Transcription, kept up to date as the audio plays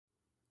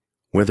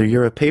Whether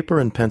you're a paper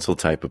and pencil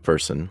type of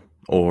person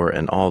or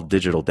an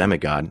all-digital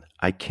demigod,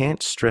 I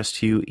can't stress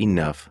to you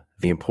enough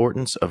the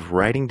importance of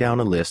writing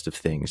down a list of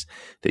things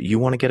that you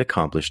want to get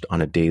accomplished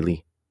on a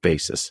daily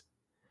basis.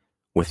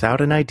 Without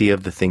an idea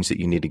of the things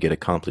that you need to get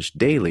accomplished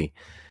daily,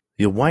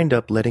 you'll wind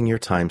up letting your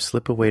time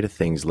slip away to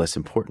things less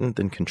important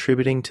than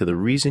contributing to the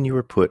reason you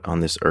were put on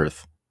this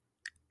earth.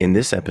 In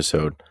this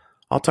episode,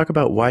 I'll talk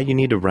about why you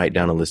need to write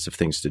down a list of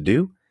things to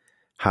do,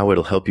 how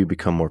it'll help you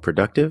become more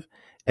productive,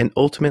 and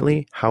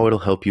ultimately how it'll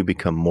help you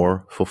become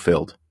more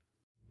fulfilled.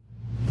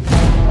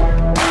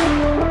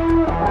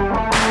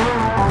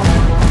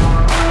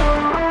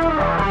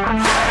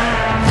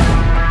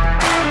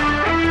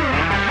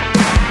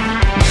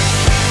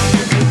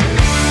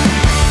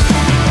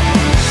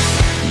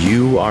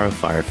 You are a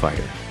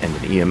firefighter and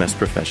an EMS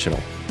professional.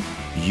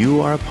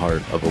 You are a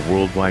part of a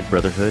worldwide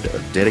brotherhood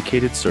of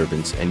dedicated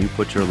servants, and you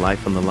put your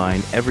life on the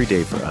line every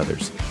day for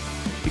others.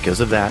 Because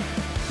of that,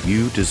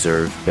 you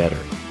deserve better.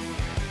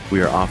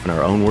 We are often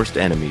our own worst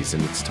enemies,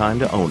 and it's time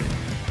to own it.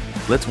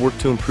 Let's work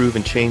to improve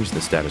and change the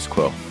status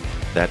quo.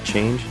 That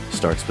change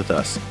starts with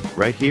us,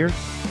 right here,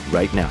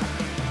 right now.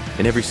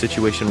 In every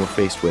situation we're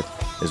faced with,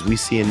 as we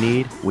see a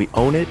need, we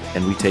own it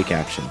and we take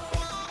action.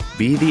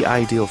 Be the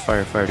ideal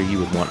firefighter you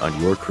would want on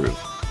your crew.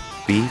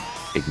 Be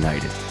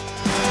ignited.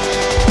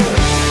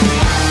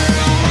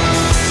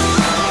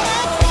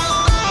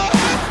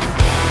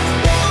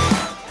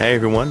 Hey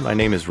everyone, my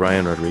name is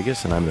Ryan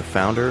Rodriguez and I'm the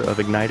founder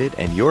of Ignited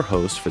and your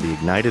host for the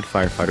Ignited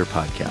Firefighter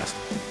Podcast.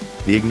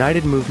 The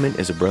Ignited movement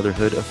is a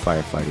brotherhood of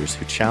firefighters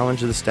who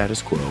challenge the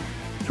status quo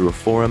through a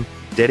forum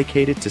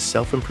dedicated to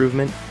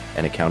self-improvement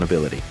and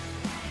accountability.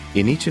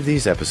 In each of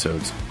these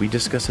episodes, we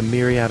discuss a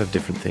myriad of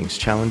different things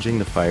challenging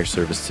the fire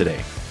service today,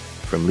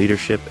 from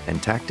leadership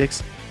and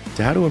tactics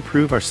to how to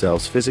improve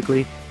ourselves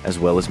physically as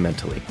well as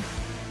mentally.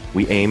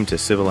 We aim to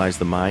civilize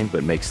the mind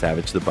but make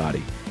savage the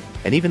body.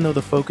 And even though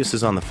the focus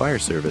is on the fire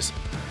service,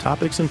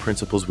 topics and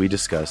principles we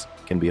discuss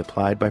can be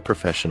applied by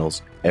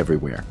professionals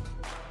everywhere.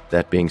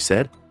 That being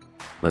said,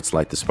 let's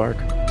light the spark.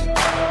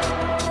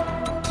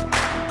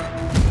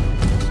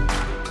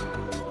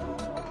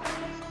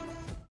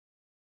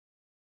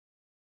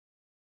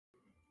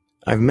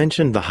 I've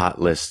mentioned the hot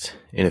list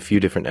in a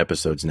few different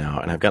episodes now,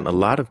 and I've gotten a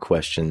lot of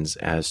questions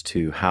as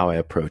to how I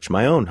approach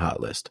my own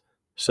hot list.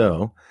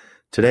 So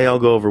today I'll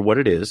go over what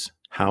it is,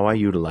 how I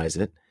utilize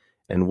it,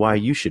 and why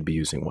you should be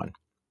using one.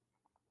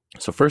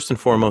 So first and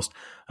foremost,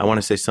 I want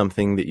to say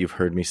something that you've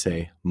heard me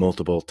say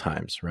multiple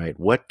times, right?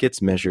 What gets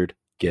measured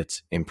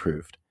gets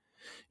improved.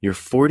 You're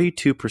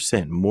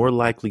 42% more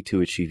likely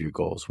to achieve your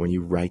goals when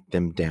you write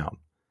them down.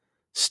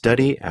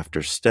 Study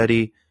after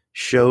study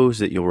shows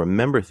that you'll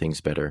remember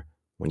things better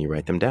when you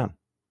write them down.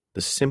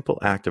 The simple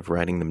act of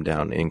writing them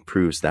down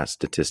improves that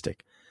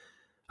statistic.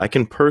 I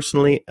can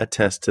personally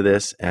attest to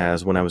this,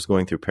 as when I was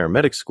going through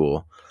paramedic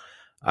school,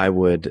 I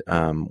would,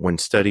 when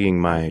studying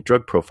my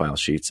drug profile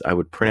sheets, I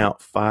would print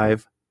out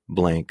 5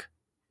 blank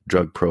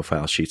drug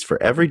profile sheets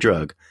for every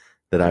drug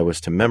that I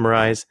was to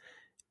memorize,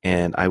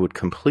 and I would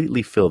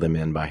completely fill them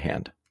in by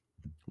hand,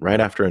 right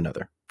after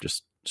another,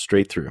 just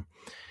straight through.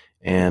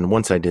 And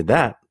once I did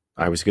that,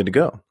 I was good to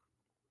go.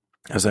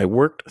 As I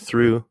worked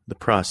through the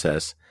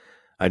process,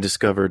 I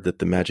discovered that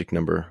the magic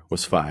number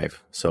was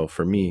 5. So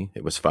for me,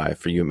 it was 5.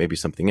 For you, it may be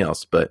something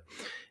else. But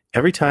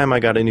every time I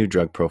got a new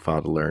drug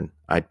profile to learn,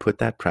 I'd put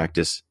that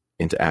practice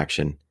into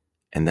action,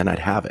 and then I'd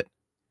have it.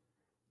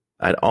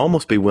 I'd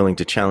almost be willing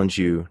to challenge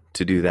you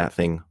to do that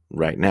thing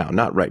right now.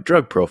 Not write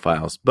drug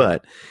profiles,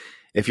 but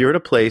if you're at a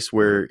place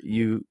where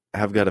you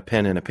have got a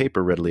pen and a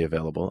paper readily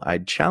available,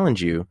 I'd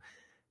challenge you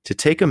to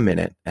take a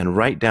minute and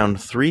write down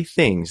 3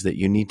 things that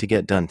you need to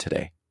get done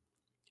today.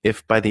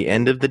 If by the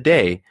end of the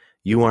day,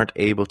 you aren't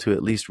able to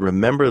at least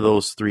remember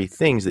those 3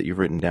 things that you've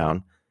written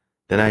down,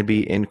 then I'd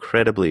be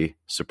incredibly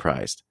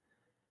surprised.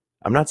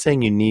 I'm not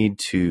saying you need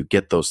to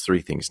get those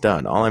 3 things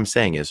done. All I'm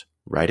saying is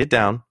write it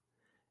down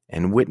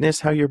and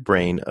witness how your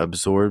brain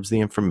absorbs the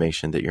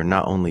information that you're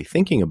not only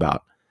thinking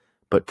about,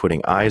 but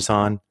putting eyes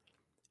on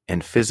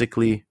and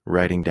physically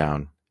writing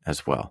down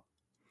as well.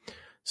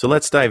 So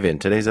let's dive in.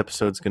 Today's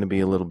episode is going to be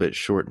a little bit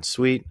short and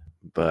sweet,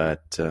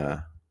 but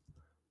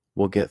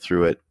we'll get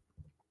through it.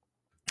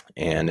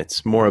 And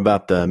it's more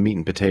about the meat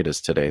and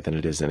potatoes today than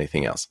it is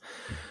anything else.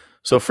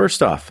 So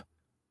first off,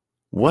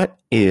 what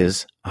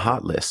is a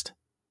hot list?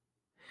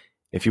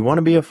 If you want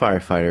to be a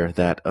firefighter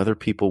that other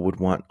people would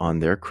want on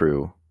their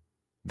crew,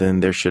 then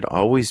there should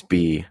always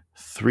be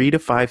 3 to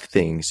 5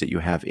 things that you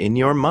have in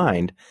your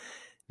mind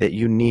that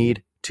you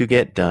need to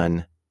get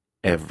done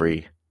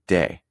every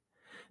day.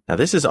 Now,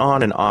 this is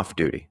on and off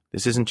duty.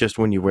 This isn't just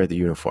when you wear the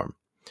uniform.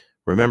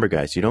 Remember,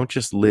 guys, you don't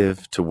just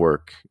live to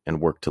work and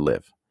work to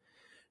live.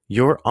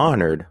 You're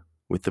honored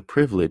with the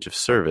privilege of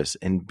service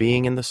and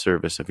being in the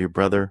service of your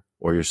brother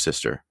or your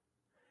sister.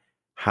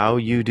 How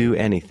you do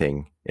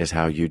anything is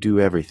how you do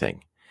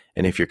everything.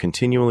 And if you're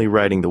continually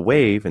riding the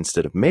wave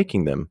instead of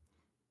making them,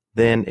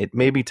 then it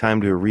may be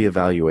time to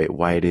reevaluate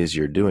why it is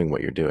you're doing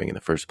what you're doing in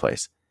the first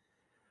place.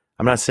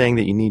 I'm not saying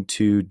that you need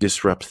to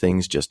disrupt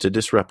things just to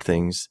disrupt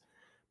things,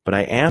 but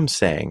I am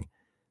saying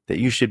that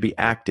you should be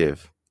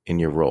active in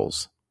your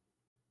roles.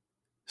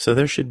 So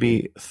there should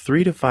be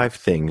 3 to 5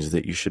 things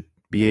that you should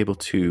be able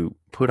to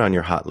put on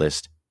your hot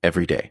list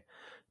every day.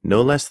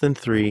 No less than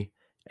 3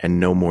 and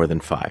no more than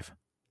 5.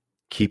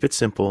 Keep it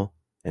simple,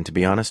 and to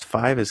be honest,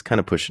 5 is kind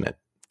of pushing it.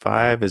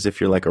 5 is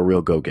if you're like a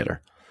real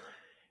go-getter.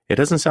 It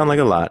doesn't sound like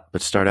a lot,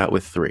 but start out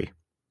with 3.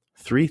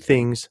 3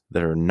 things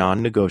that are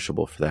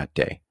non-negotiable for that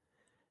day.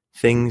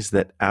 Things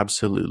that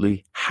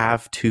absolutely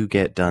have to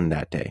get done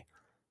that day.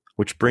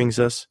 Which brings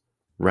us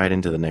right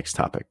into the next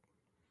topic.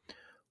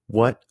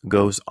 What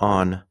goes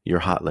on your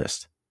hot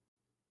list?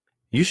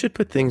 You should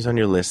put things on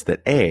your list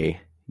that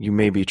A, you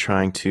may be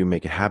trying to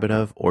make a habit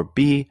of, or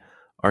B,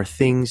 are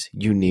things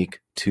unique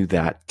to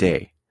that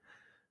day.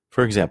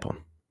 For example,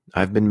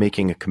 I've been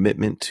making a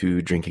commitment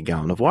to drink a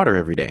gallon of water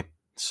every day.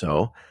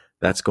 So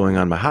that's going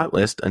on my hot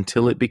list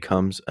until it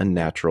becomes a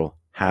natural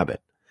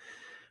habit.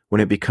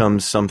 When it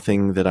becomes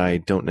something that I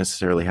don't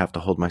necessarily have to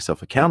hold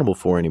myself accountable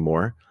for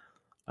anymore,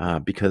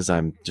 because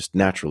I'm just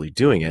naturally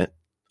doing it,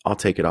 I'll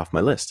take it off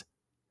my list.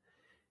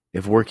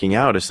 If working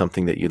out is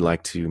something that you'd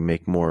like to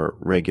make more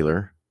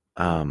regular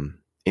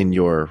in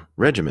your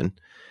regimen,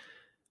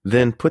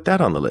 then put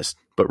that on the list.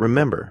 But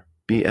remember,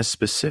 be as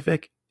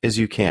specific as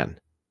you can.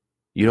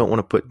 You don't want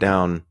to put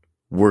down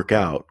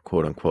workout,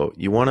 quote unquote.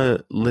 You want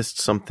to list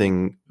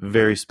something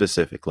very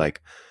specific,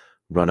 like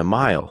run a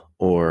mile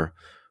or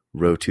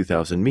row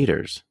 2,000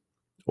 meters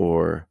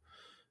or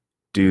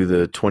do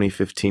the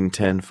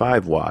 20-15-10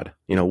 5 WOD.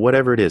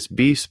 Whatever it is,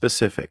 be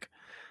specific.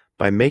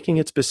 By making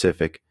it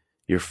specific,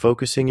 you're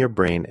focusing your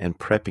brain and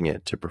prepping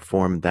it to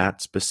perform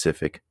that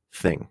specific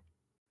thing.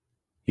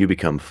 You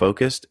become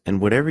focused,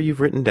 and whatever you've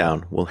written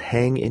down will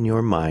hang in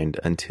your mind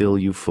until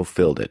you've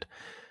fulfilled it.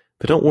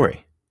 But don't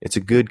worry, it's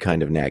a good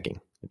kind of nagging.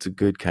 It's a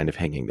good kind of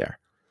hanging there.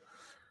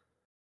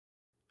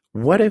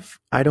 What if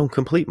I don't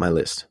complete my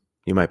list?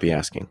 You might be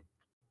asking.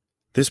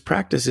 This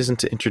practice isn't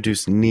to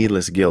introduce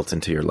needless guilt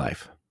into your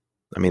life.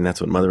 I mean,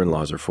 that's what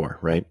mother-in-laws are for,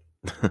 right?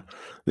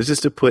 This is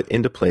to put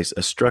into place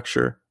a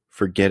structure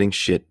for getting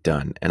shit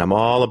done, and I'm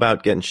all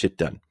about getting shit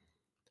done.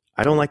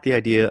 I don't like the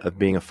idea of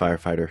being a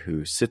firefighter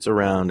who sits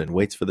around and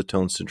waits for the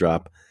tones to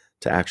drop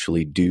to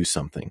actually do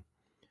something.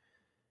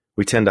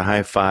 We tend to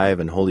high five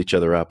and hold each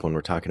other up when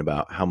we're talking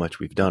about how much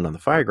we've done on the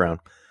fire ground,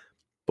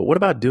 but what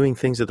about doing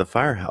things at the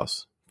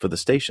firehouse, for the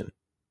station,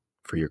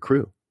 for your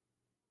crew,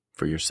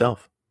 for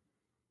yourself?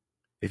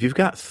 If you've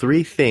got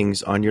 3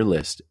 things on your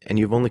list and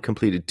you've only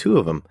completed 2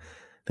 of them,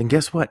 then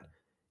guess what?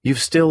 You've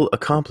still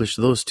accomplished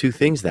those 2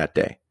 things that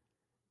day.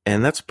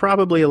 And that's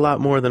probably a lot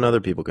more than other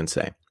people can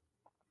say.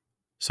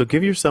 So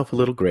give yourself a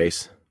little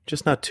grace,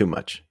 just not too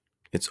much.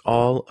 It's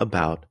all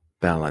about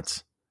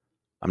balance.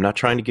 I'm not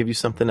trying to give you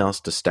something else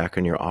to stack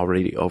on your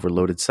already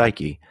overloaded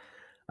psyche.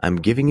 I'm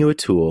giving you a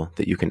tool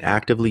that you can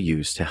actively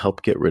use to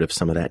help get rid of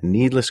some of that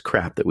needless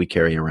crap that we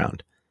carry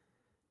around.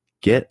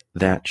 Get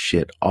that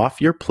shit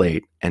off your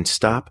plate and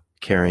stop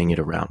carrying it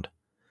around.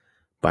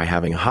 By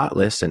having a hot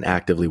list and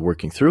actively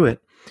working through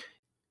it,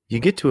 you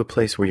get to a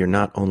place where you're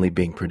not only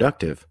being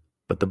productive,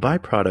 but the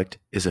byproduct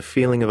is a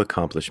feeling of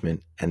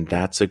accomplishment, and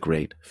that's a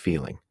great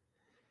feeling.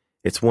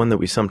 It's one that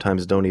we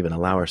sometimes don't even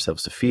allow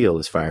ourselves to feel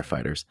as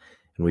firefighters,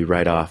 and we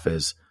write off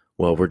as,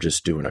 well, we're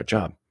just doing our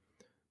job.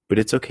 But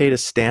it's okay to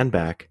stand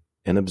back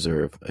and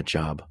observe a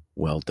job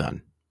well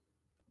done.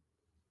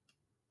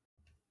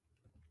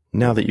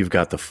 Now that you've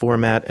got the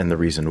format and the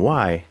reason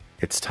why,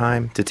 it's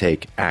time to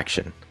take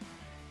action.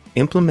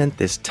 Implement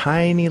this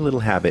tiny little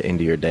habit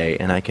into your day,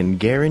 and I can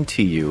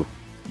guarantee you,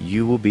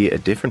 you will be a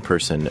different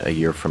person a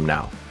year from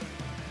now.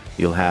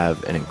 You'll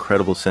have an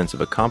incredible sense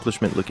of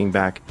accomplishment looking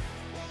back,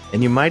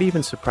 and you might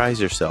even surprise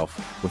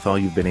yourself with all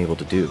you've been able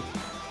to do.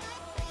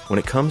 When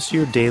it comes to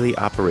your daily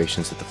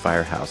operations at the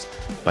firehouse,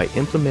 by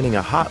implementing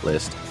a hot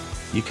list,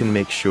 you can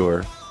make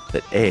sure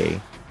that A,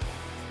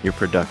 you're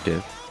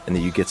productive and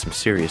that you get some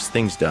serious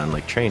things done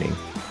like training,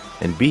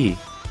 and B,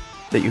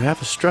 that you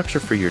have a structure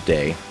for your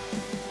day,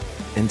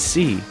 and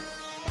C,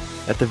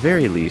 at the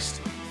very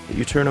least, that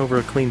you turn over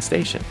a clean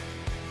station.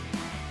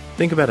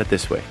 Think about it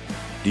this way.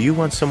 Do you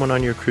want someone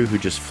on your crew who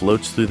just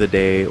floats through the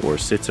day or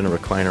sits in a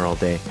recliner all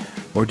day?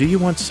 Or do you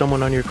want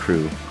someone on your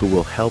crew who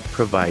will help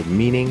provide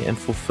meaning and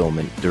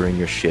fulfillment during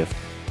your shift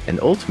and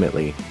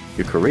ultimately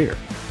your career?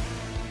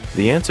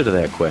 The answer to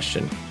that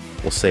question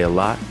will say a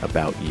lot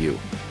about you.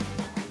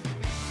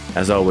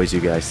 As always, you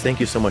guys, thank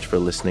you so much for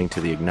listening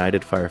to the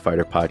Ignited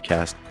Firefighter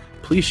podcast.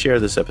 Please share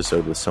this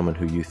episode with someone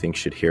who you think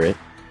should hear it.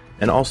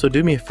 And also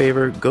do me a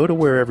favor, go to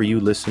wherever you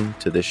listen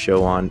to this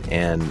show on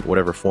and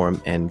whatever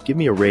form and give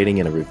me a rating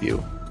and a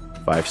review.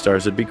 5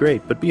 stars would be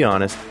great, but be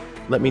honest.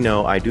 Let me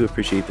know. I do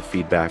appreciate the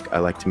feedback. I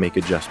like to make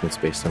adjustments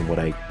based on what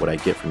I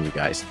get from you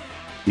guys.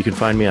 You can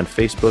find me on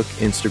Facebook,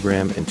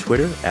 Instagram, and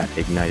Twitter at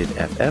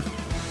IgnitedFF.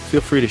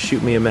 Feel free to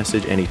shoot me a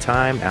message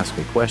anytime, ask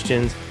me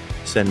questions,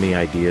 send me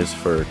ideas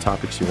for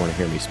topics you want to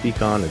hear me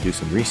speak on or do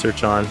some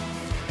research on.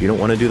 If you don't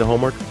want to do the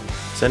homework,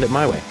 send it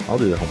my way. I'll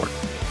do the homework.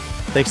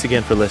 Thanks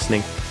again for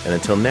listening, and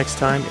until next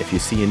time, if you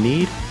see a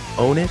need,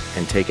 own it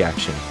and take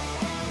action.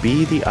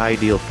 Be the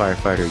ideal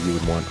firefighter you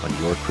would want on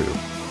your crew.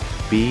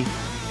 Be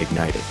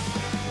ignited.